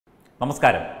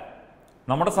നമസ്കാരം.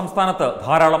 നമ്മുടെ സംസ്ഥാനത്ത്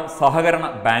ധാരാളം സഹകരണ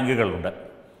ബാങ്കുകളുണ്ട്.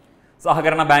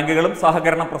 സഹകരണ ബാങ്കുകളും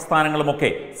സഹകരണ പ്രസ്ഥാനങ്ങളുമൊക്കെ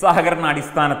സഹകരണ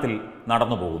അടിസ്ഥാനത്തിൽ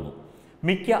നടന്നു പോകുന്നു.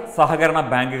 മിക്ക സഹകരണ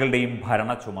ബാങ്കുകളുടെയും ഭരണ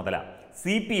ചുമതല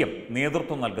CPM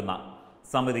നേതൃത്വം നൽകുന്ന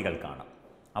സമിതികൾക്കാണ്.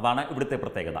 അതാണ് ഇവിടുത്തെ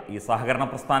പ്രത്യേകത. ഈ സഹകരണ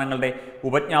പ്രസ്ഥാനങ്ങളുടെ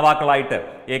ഉപജ്ഞാതാക്കളായിട്ട്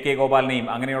AK ഗോപാലിനെയും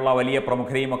അങ്ങനെയുള്ള വലിയ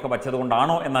പ്രമുഖരെയും ഒക്കെ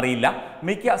വച്ചതുകൊണ്ടാണോ എന്നറിയില്ല,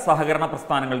 മിക്ക സഹകരണ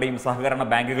പ്രസ്ഥാനങ്ങളുടെയും സഹകരണ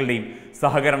ബാങ്കുകളുടെയും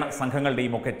സഹകരണ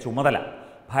സംഘങ്ങളുടെയും ഒക്കെ ചുമതല,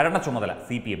 ഭരണ ചുമതല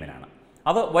CPM-നാണ്.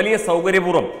 അത് വലിയ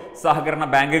സൗകര്യപൂർവ്വം സഹകരണ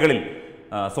ബാങ്കുകളിൽ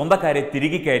സ്വന്തക്കാരെ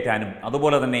തിരികെ കയറ്റാനും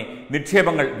അതുപോലെ തന്നെ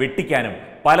നിക്ഷേപങ്ങൾ വെട്ടിക്കാനും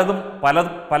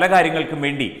പല കാര്യങ്ങൾക്കും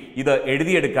വേണ്ടി ഇത്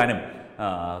എഴുതിയെടുക്കാനും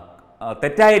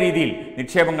തെറ്റായ രീതിയിൽ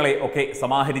നിക്ഷേപങ്ങളെ ഒക്കെ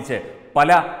സമാഹരിച്ച്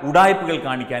പല ഉഡായിപ്പുകൾ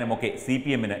കാണിക്കാനുമൊക്കെ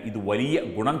CPM-ന് ഇത് വലിയ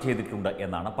ഗുണം ചെയ്തിട്ടുണ്ട്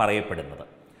എന്നാണ് പറയപ്പെടുന്നത്.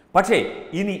 പക്ഷേ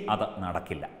ഇനി അത്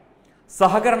നടക്കില്ല.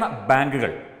 സഹകരണ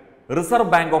ബാങ്കുകൾ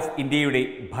റിസർവ് ബാങ്ക് ഓഫ് ഇന്ത്യയുടെ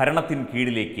ഭരണത്തിന്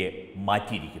കീഴിലേക്ക്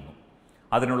മാറ്റിയിരിക്കുന്നു.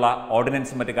 അതിനുള്ള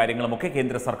ഓർഡിനൻസും മറ്റു കാര്യങ്ങളുമൊക്കെ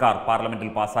കേന്ദ്ര സർക്കാർ പാർലമെന്റിൽ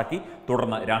പാസാക്കി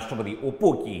തുടർന്ന് രാഷ്ട്രപതി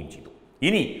ഒപ്പുവെക്കുകയും ചെയ്തു.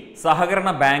 ഇനി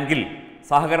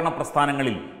സഹകരണ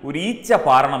പ്രസ്ഥാനങ്ങളിൽ ഒരു ഈച്ച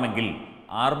പാറണമെങ്കിൽ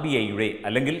RBIയുടെ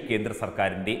അല്ലെങ്കിൽ കേന്ദ്ര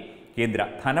സർക്കാരിൻ്റെ കേന്ദ്ര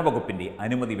ധനവകുപ്പിൻ്റെ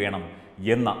അനുമതി വേണം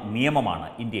എന്ന നിയമമാണ്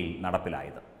ഇന്ത്യയിൽ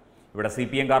നടപ്പിലായത്. ഇവിടെ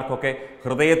CPM-കാർക്കൊക്കെ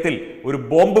ഹൃദയത്തിൽ ഒരു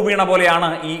ബോംബ് വീണ പോലെയാണ്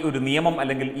ഈ ഒരു നിയമം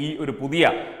അല്ലെങ്കിൽ ഈ ഒരു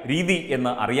പുതിയ രീതി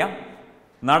എന്ന് അറിയാം.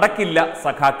 നടക്കില്ല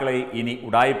സഖാക്കളെ, ഇനി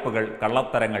ഉഡായിപ്പുകൾ,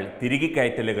 കള്ളത്തരങ്ങൾ, തിരികെ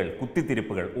കയറ്റലുകൾ,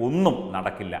 കുത്തിത്തിരിപ്പുകൾ ഒന്നും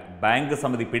നടക്കില്ല. ബാങ്ക്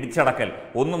സമിതി പിടിച്ചടക്കൽ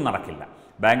ഒന്നും നടക്കില്ല.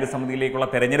 ബാങ്ക് സമിതിയിലേക്കുള്ള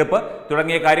തെരഞ്ഞെടുപ്പ്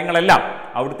തുടങ്ങിയ കാര്യങ്ങളെല്ലാം,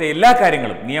 അവിടുത്തെ എല്ലാ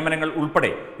കാര്യങ്ങളും, നിയമനങ്ങൾ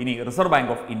ഉൾപ്പെടെ ഇനി റിസർവ്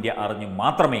ബാങ്ക് ഓഫ് ഇന്ത്യ അറിഞ്ഞ്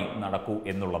മാത്രമേ നടക്കൂ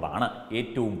എന്നുള്ളതാണ്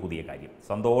ഏറ്റവും പുതിയ കാര്യം.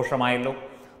 സന്തോഷമായല്ലോ.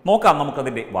 നോക്കാം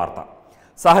നമുക്കതിൻ്റെ വാർത്ത.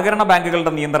 സഹകരണ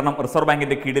ബാങ്കുകളുടെ നിയന്ത്രണം റിസർവ്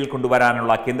ബാങ്കിന്റെ കീഴിൽ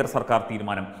കൊണ്ടുവരാനുള്ള കേന്ദ്ര സർക്കാർ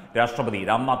തീരുമാനം രാഷ്ട്രപതി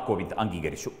രാംനാഥ് കോവിന്ദ്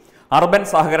അംഗീകരിച്ചു. അർബൻ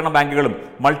സഹകരണ ബാങ്കുകളും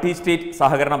മൾട്ടി സ്റ്റേറ്റ്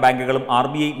സഹകരണ ബാങ്കുകളും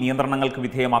RBI നിയന്ത്രണങ്ങൾക്ക്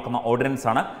വിധേയമാക്കുന്ന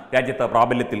ഓർഡിനൻസാണ് രാജ്യത്ത്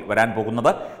പ്രാബല്യത്തിൽ വരാൻ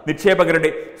പോകുന്നത്. നിക്ഷേപകരുടെ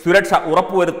സുരക്ഷ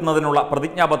ഉറപ്പുവരുത്തുന്നതിനുള്ള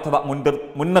പ്രതിജ്ഞാബദ്ധത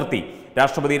മുൻനിർത്തി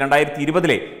രാഷ്ട്രപതി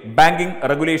 2020 ബാങ്കിംഗ്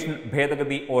റെഗുലേഷൻ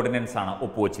ഭേദഗതി ഓർഡിനൻസാണ്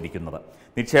ഒപ്പുവച്ചിരിക്കുന്നത്.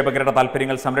 നിക്ഷേപകരുടെ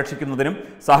താൽപ്പര്യങ്ങൾ സംരക്ഷിക്കുന്നതിനും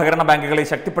സഹകരണ ബാങ്കുകളെ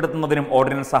ശക്തിപ്പെടുത്തുന്നതിനും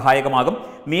ഓർഡിനൻസ് സഹായകമാകും.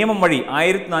 നിയമം വഴി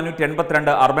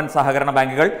 1482 അർബൻ സഹകരണ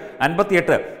ബാങ്കുകൾ,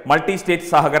 58 മൾട്ടി സ്റ്റേറ്റ്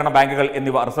സഹകരണ ബാങ്കുകൾ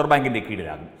എന്നിവ റിസർവ് ബാങ്കിന്റെ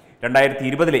കീഴിലാകും.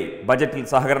 2020 ബജറ്റിൽ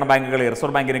സഹകരണ ബാങ്കുകളെ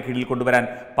റിസർവ് ബാങ്കിന് കീഴിൽ കൊണ്ടുവരാൻ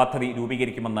പദ്ധതി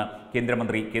രൂപീകരിക്കുമെന്ന്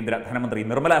കേന്ദ്ര ധനമന്ത്രി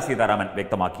നിർമ്മല സീതാരാമൻ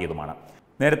വ്യക്തമാക്കിയതുമാണ്.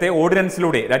 നേരത്തെ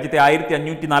ഓർഡിനൻസിലൂടെ രാജ്യത്തെ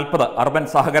 1540 അർബൻ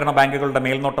സഹകരണ ബാങ്കുകളുടെ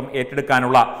മേൽനോട്ടം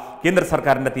ഏറ്റെടുക്കാനുള്ള കേന്ദ്ര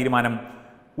സർക്കാരിന്റെ തീരുമാനം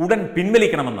ഉടൻ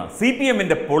പിൻവലിക്കണമെന്ന്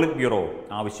CPM-ന്റെ പോളിറ്റ് ബ്യൂറോ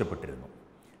ആവശ്യപ്പെട്ടിരുന്നു.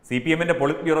 CPM-ന്റെ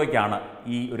പോളിറ്റ് ബ്യൂറോയ്ക്കാണ്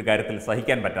ഈ ഒരു കാര്യത്തിൽ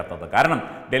സഹിക്കാൻ പറ്റാത്തത്. കാരണം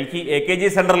ഡൽഹി AKG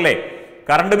സെന്ററിലെ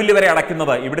കറണ്ട് ബില്ല് വരെ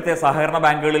അടയ്ക്കുന്നത് ഇവിടുത്തെ സഹകരണ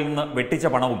ബാങ്കുകളിൽ നിന്ന് വെട്ടിച്ച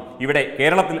പണവും ഇവിടെ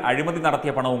കേരളത്തിൽ അഴിമതി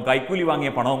നടത്തിയ പണവും കൈക്കൂലി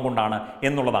വാങ്ങിയ പണവും കൊണ്ടാണ്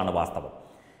എന്നുള്ളതാണ് വാസ്തവം.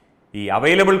 ഈ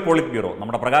അവൈലബിൾ പോളിറ്റ് ബ്യൂറോ,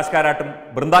 നമ്മുടെ പ്രകാശ് കാരാട്ടും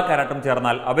ബൃന്ദ കാരാട്ടും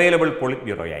ചേർന്നാൽ അവൈലബിൾ പോളിറ്റ്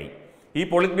ബ്യൂറോയായി. ഈ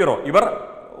പോളിറ്റ് ബ്യൂറോ ഇവർ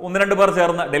 1-2 പേർ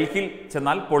ചേർന്ന് ഡൽഹിയിൽ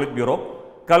ചെന്നാൽ പോളിറ്റ് ബ്യൂറോ,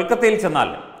 കൽക്കത്തയിൽ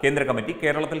ചെന്നാൽ കേന്ദ്ര കമ്മിറ്റി,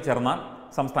 കേരളത്തിൽ ചേർന്നാൽ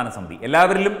സംസ്ഥാന സമിതി.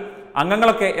 എല്ലാവരിലും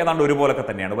അംഗങ്ങളൊക്കെ ഏതാണ്ട് ഒരുപോലൊക്കെ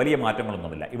തന്നെയാണ്. വലിയ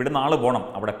മാറ്റങ്ങളൊന്നുമില്ല. ഇവിടുന്ന് ആൾ പോകണം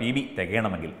അവിടെ PB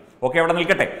തികയണമെങ്കിൽ. ഒക്കെ അവിടെ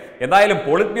നിൽക്കട്ടെ. എന്തായാലും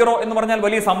പോളിറ്റ് ബ്യൂറോ എന്ന് പറഞ്ഞാൽ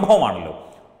വലിയ സംഭവമാണല്ലോ.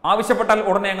 ആവശ്യപ്പെട്ടാൽ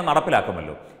ഉടനെ അങ്ങ്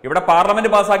നടപ്പിലാക്കുമല്ലോ. ഇവിടെ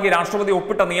പാർലമെന്റ് പാസാക്കി രാഷ്ട്രപതി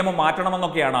ഒപ്പിട്ട നിയമം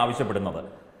മാറ്റണമെന്നൊക്കെയാണ് ആവശ്യപ്പെടുന്നത്.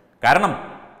 കാരണം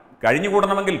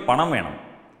കഴിഞ്ഞുകൂടണമെങ്കിൽ പണം വേണം.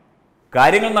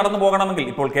 കാര്യങ്ങൾ നടന്നു പോകണമെങ്കിൽ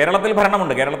ഇപ്പോൾ കേരളത്തിൽ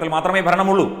ഭരണമുണ്ട്, കേരളത്തിൽ മാത്രമേ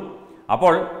ഭരണമുള്ളൂ.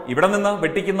 അപ്പോൾ ഇവിടെ നിന്ന്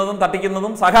വെട്ടിക്കുന്നതും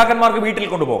തട്ടിക്കുന്നതും സഖാക്കന്മാർക്ക് വീട്ടിൽ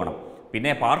കൊണ്ടുപോകണം.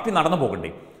 പിന്നെ പാർട്ടി നടന്നു പോകണ്ടേ,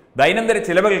 ദൈനംദിന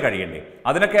ചിലവുകൾ കഴിയണ്ടേ.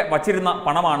 അതിനൊക്കെ വച്ചിരുന്ന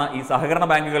പണമാണ് ഈ സഹകരണ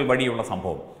ബാങ്കുകൾ വഴിയുള്ള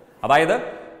സംഭവം. അതായത്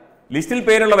ലിസ്റ്റിൽ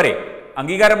പേരുള്ളവരെ,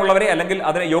 അംഗീകാരമുള്ളവരെ അല്ലെങ്കിൽ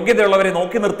അതിന് യോഗ്യതയുള്ളവരെ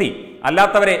നോക്കി നിർത്തി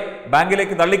അല്ലാത്തവരെ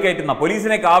ബാങ്കിലേക്ക് തള്ളിക്കയറ്റുന്ന,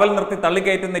 പോലീസിനെ കാവൽ നിർത്തി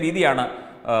തള്ളിക്കയറ്റുന്ന രീതിയാണ്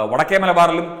വടക്കേ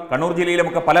മലബാറിലും കണ്ണൂർ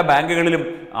ജില്ലയിലുമൊക്കെ പല ബാങ്കുകളിലും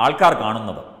ആൾക്കാർ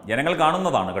കാണുന്നത്, ജനങ്ങൾ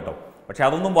കാണുന്നതാണ് കേട്ടോ. പക്ഷെ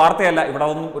അതൊന്നും വാർത്തയല്ല, ഇവിടെ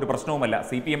അതൊന്നും ഒരു പ്രശ്നവുമല്ല.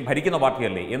 CPM ഭരിക്കുന്ന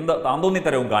പാർട്ടിയല്ലേ, എന്ത്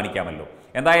താന്തോന്നിത്തരവും കാണിക്കാമല്ലോ.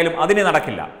 എന്തായാലും അതിന്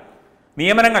നടക്കില്ല.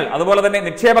 നിയമനങ്ങൾ അതുപോലെ തന്നെ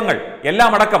നിക്ഷേപങ്ങൾ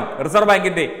എല്ലാം അടക്കം റിസർവ്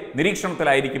ബാങ്കിന്റെ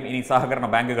നിരീക്ഷണത്തിലായിരിക്കും ഇനി സഹകരണ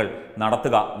ബാങ്കുകൾ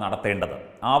നടത്തേണ്ടത്.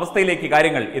 ആ അവസ്ഥയിലേക്ക്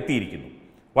കാര്യങ്ങൾ എത്തിയിരിക്കുന്നു.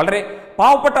 വളരെ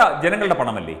പാവപ്പെട്ട ജനങ്ങളുടെ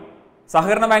പണമല്ലേ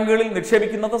സഹകരണ ബാങ്കുകളിൽ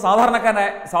നിക്ഷേപിക്കുന്നത്.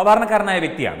 സാധാരണക്കാരനായ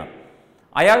വ്യക്തിയാണ്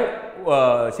അയാൾ.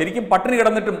 ശരിക്കും പട്ടിണി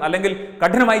കിടന്നിട്ടും അല്ലെങ്കിൽ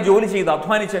കഠിനമായി ജോലി ചെയ്ത്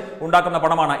അധ്വാനിച്ച് ഉണ്ടാക്കുന്ന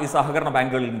പണമാണ് ഈ സഹകരണ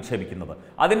ബാങ്കുകളിൽ നിക്ഷേപിക്കുന്നത്.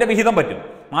 അതിൻ്റെ വിഹിതം പറ്റും.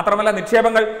 മാത്രമല്ല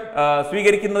നിക്ഷേപങ്ങൾ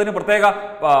സ്വീകരിക്കുന്നതിന് പ്രത്യേക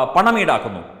പണം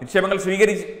ഈടാക്കുന്നു.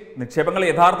 നിക്ഷേപങ്ങൾ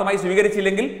യഥാർത്ഥമായി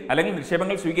സ്വീകരിച്ചില്ലെങ്കിൽ അല്ലെങ്കിൽ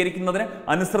നിക്ഷേപങ്ങൾ സ്വീകരിക്കുന്നതിന്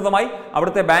അനുസൃതമായി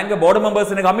അവിടുത്തെ ബാങ്ക് ബോർഡ്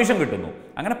മെമ്പേഴ്സിന് കമ്മീഷൻ കിട്ടുന്നു.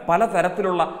 അങ്ങനെ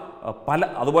പലതരത്തിലുള്ള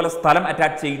അതുപോലെ സ്ഥലം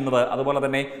അറ്റാച്ച് ചെയ്യുന്നത്, അതുപോലെ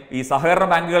തന്നെ ഈ സഹകരണ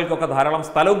ബാങ്കുകൾക്കൊക്കെ ധാരാളം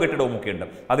സ്ഥലവും കെട്ടിടവും ഒക്കെ ഉണ്ട്.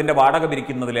 അതിൻ്റെ വാടക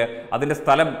പിരിക്കുന്നതിൽ, അതിൻ്റെ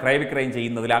സ്ഥലം ക്രയവിക്രയം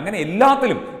ചെയ്യുന്നതിൽ, അങ്ങനെ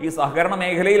എല്ലാത്തിലും ഈ സഹകരണ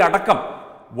മേഖലയിൽ അടക്കം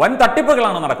വൻ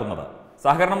തട്ടിപ്പുകളാണ് നടക്കുന്നത്.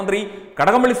 സഹകരണ മന്ത്രി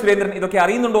കടകംപള്ളി സുരേന്ദ്രൻ ഇതൊക്കെ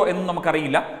അറിയുന്നുണ്ടോ എന്നും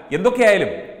നമുക്കറിയില്ല.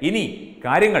 എന്തൊക്കെയായാലും ഇനി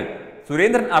കാര്യങ്ങൾ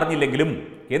സുരേന്ദ്രൻ അറിഞ്ഞില്ലെങ്കിലും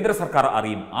കേന്ദ്ര സർക്കാർ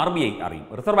അറിയും, RBI അറിയും.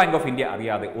 റിസർവ് ബാങ്ക് ഓഫ് ഇന്ത്യ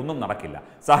അറിയാതെ ഒന്നും നടക്കില്ല.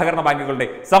 സഹകരണ ബാങ്കുകളുടെ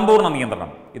സമ്പൂർണ്ണ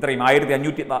നിയന്ത്രണം, ഇത്രയും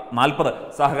 1540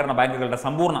 സഹകരണ ബാങ്കുകളുടെ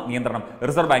സമ്പൂർണ്ണ നിയന്ത്രണം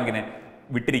റിസർവ് ബാങ്കിന്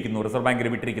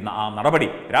വിട്ടിരിക്കുന്ന ആ നടപടി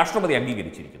രാഷ്ട്രപതി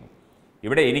അംഗീകരിച്ചിരിക്കുന്നു.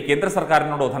 ഇവിടെ ഇനി കേന്ദ്ര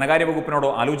സർക്കാരിനോടോ ധനകാര്യ വകുപ്പിനോടോ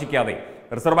ആലോചിക്കാതെ,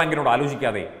 റിസർവ് ബാങ്കിനോട്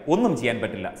ആലോചിക്കാതെ ഒന്നും ചെയ്യാൻ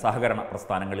പറ്റില്ല സഹകരണ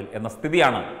പ്രസ്ഥാനങ്ങളിൽ എന്ന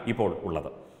സ്ഥിതിയാണ് ഇപ്പോൾ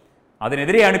ഉള്ളത്.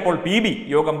 അതിനെതിരെയാണ് ഇപ്പോൾ PB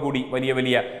യോഗം കൂടി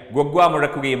വലിയ ഗൊഗ്വ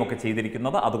മുഴക്കുകയും ഒക്കെ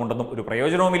ചെയ്തിരിക്കുന്നത്. അതുകൊണ്ടൊന്നും ഒരു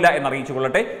പ്രയോജനവുമില്ല എന്നറിയിച്ചു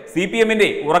കൊള്ളട്ടെ. CPM-ന്റെ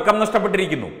ഉറക്കം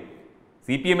നഷ്ടപ്പെട്ടിരിക്കുന്നു.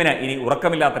 CPM-ന് ഇനി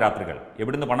ഉറക്കമില്ലാത്ത രാത്രികൾ.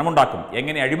 എവിടുന്ന് പണമുണ്ടാക്കും,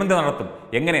 എങ്ങനെ അഴിമതി നടത്തും,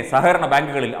 എങ്ങനെ സഹകരണ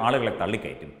ബാങ്കുകളിൽ ആളുകളെ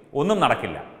തള്ളിക്കയറ്റും, ഒന്നും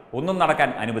നടക്കില്ല, ഒന്നും നടക്കാൻ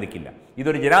അനുവദിക്കില്ല.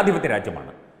 ഇതൊരു ജനാധിപത്യ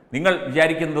രാജ്യമാണ്. നിങ്ങൾ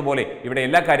വിചാരിക്കുന്നത് പോലെ ഇവിടെ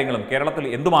എല്ലാ കാര്യങ്ങളും കേരളത്തിൽ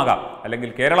എന്തുമാകാം, അല്ലെങ്കിൽ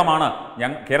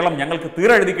കേരളം ഞങ്ങൾക്ക്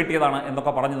തീരെഴുതി കിട്ടിയതാണ്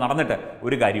എന്നൊക്കെ പറഞ്ഞ് നടന്നിട്ട്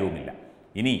ഒരു കാര്യവുമില്ല.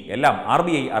 ഇനി എല്ലാം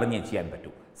RBI അറിഞ്ഞേ ചെയ്യാൻ പറ്റൂ.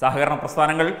 സഹകരണ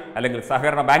പ്രസ്ഥാനങ്ങൾ അല്ലെങ്കിൽ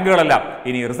സഹകരണ ബാങ്കുകളെല്ലാം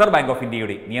ഇനി റിസർവ് ബാങ്ക് ഓഫ്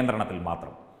ഇന്ത്യയുടെ നിയന്ത്രണത്തിൽ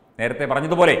മാത്രം. നേരത്തെ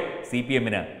പറഞ്ഞതുപോലെ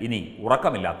CPM-ന് ഇനി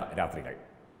ഉറക്കമില്ലാത്ത രാത്രികൾ.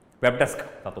 വെബ് ഡെസ്ക്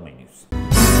തത്വമൈ ന്യൂസ്.